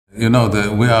You know,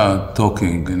 we are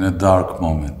talking in a dark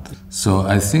moment. So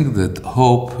I think that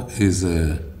hope is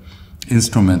an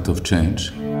instrument of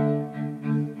change.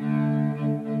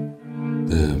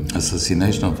 The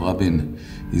assassination of Rabin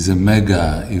is a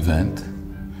mega event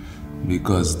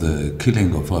because the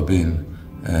killing of Rabin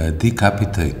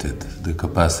decapitated the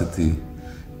capacity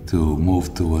to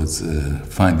move towards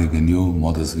finding a new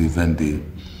modus vivendi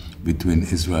between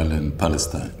Israel and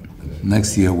Palestine.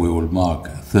 Next year we will mark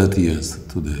 30 years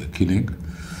to the killing.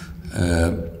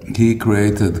 He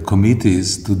created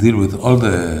committees to deal with all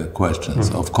the questions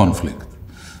of conflict.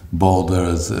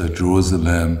 Borders,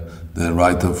 Jerusalem, the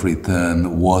right of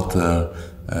return, water,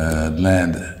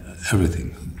 land,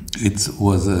 everything. It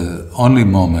was the only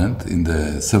moment in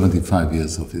the 75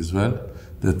 years of Israel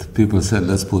that people said,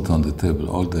 let's put on the table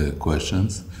all the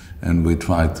questions, and we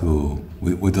try to,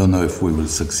 we don't know if we will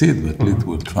succeed, but at least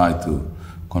we'll try to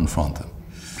confront them.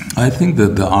 I think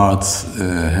that the arts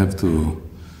have to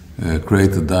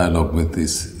create a dialogue with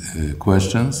these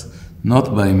questions,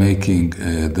 not by making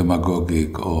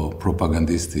demagogic or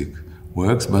propagandistic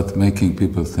works, but making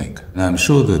people think. And I'm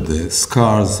sure that the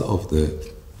scars of the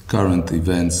current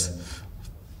events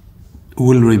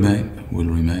will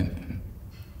remain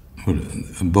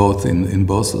both in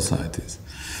both societies.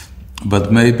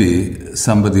 But maybe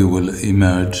somebody will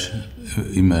emerge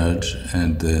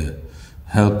and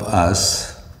help us,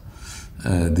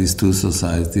 these two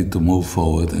societies, to move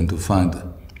forward and to find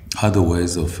other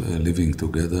ways of living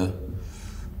together,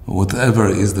 whatever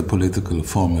is the political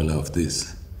formula of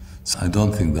this. So I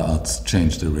don't think the arts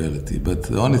change the reality, but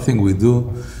the only thing we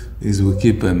do is we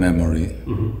keep a memory.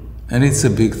 And it's a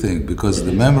big thing, because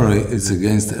the memory is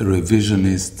against a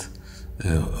revisionist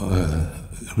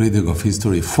reading of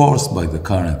history forced by the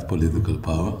current political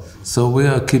power. So we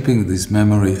are keeping this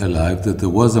memory alive, that there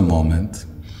was a moment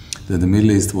that the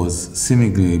Middle East was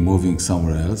seemingly moving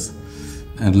somewhere else,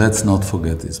 and let's not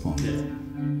forget this moment.